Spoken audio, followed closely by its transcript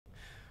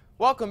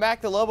Welcome back.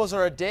 The Lobos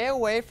are a day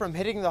away from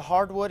hitting the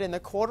hardwood in the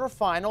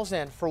quarterfinals,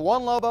 and for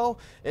one Lobo,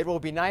 it will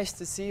be nice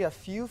to see a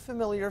few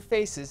familiar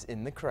faces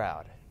in the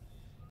crowd.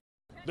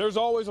 There's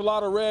always a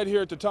lot of red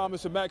here at the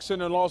Thomas and Mack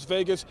Center in Las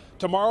Vegas.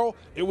 Tomorrow,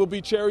 it will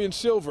be cherry and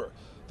silver.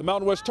 The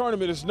Mountain West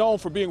Tournament is known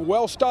for being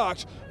well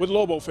stocked with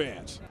Lobo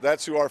fans.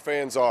 That's who our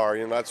fans are,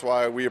 and that's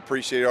why we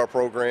appreciate our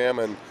program,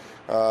 and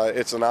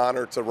it's an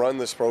honor to run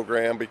this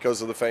program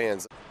because of the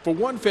fans. For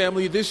one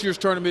family, this year's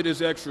tournament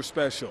is extra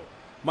special.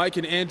 Mike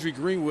and Andrea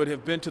Greenwood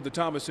have been to the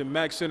Thomas and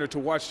Mack Center to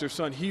watch their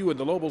son Hugh and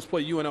the Lobos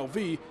play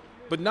UNLV,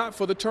 but not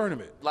for the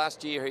tournament.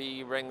 Last year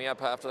he rang me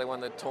up after they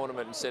won the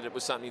tournament and said it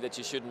was something that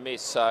you shouldn't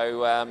miss.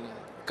 So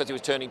because he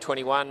was turning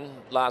 21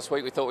 last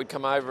week, we thought we'd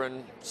come over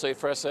and see it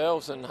for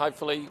ourselves and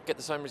hopefully get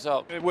the same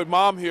result. With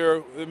Mom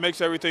here, it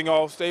makes everything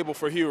all stable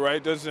for Hugh,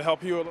 right? Does it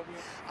help Hugh a little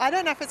bit? I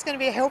don't know if it's going to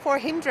be a help or a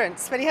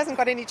hindrance, but he hasn't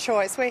got any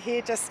choice. We're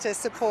here just to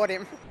support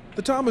him.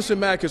 The Thomas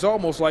and Mack is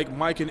almost like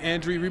Mike and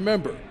Andrea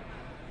remember.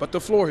 But the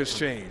floor has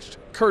changed,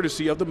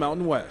 courtesy of the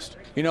Mountain West.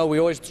 You know, we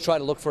always try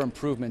to look for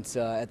improvements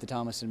at the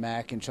Thomas and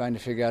Mack and trying to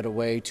figure out a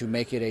way to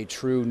make it a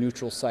true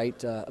neutral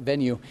site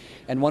venue.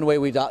 And one way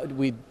we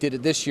did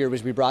it this year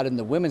was we brought in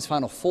the women's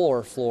Final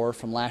Four floor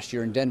from last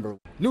year in Denver.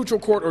 Neutral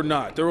court or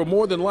not, there will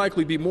more than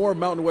likely be more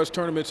Mountain West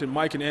tournaments in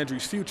Mike and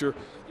Andrea's future.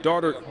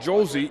 Daughter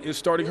Josie is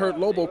starting her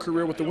Lobo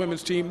career with the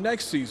women's team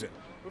next season.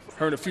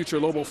 Her and a future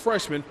Lobo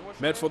freshman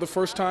met for the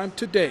first time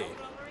today.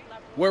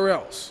 Where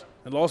else?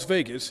 In Las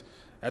Vegas,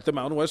 at the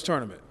Mountain West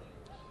Tournament.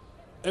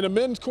 In the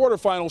men's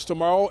quarterfinals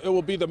tomorrow, it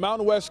will be the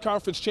Mountain West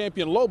Conference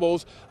champion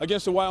Lobos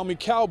against the Wyoming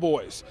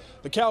Cowboys.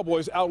 The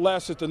Cowboys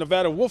outlasted the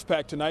Nevada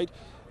Wolfpack tonight,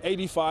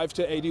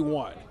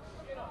 85-81.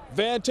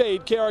 Van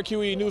Tate,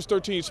 KRQE News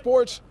 13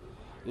 Sports,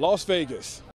 Las Vegas.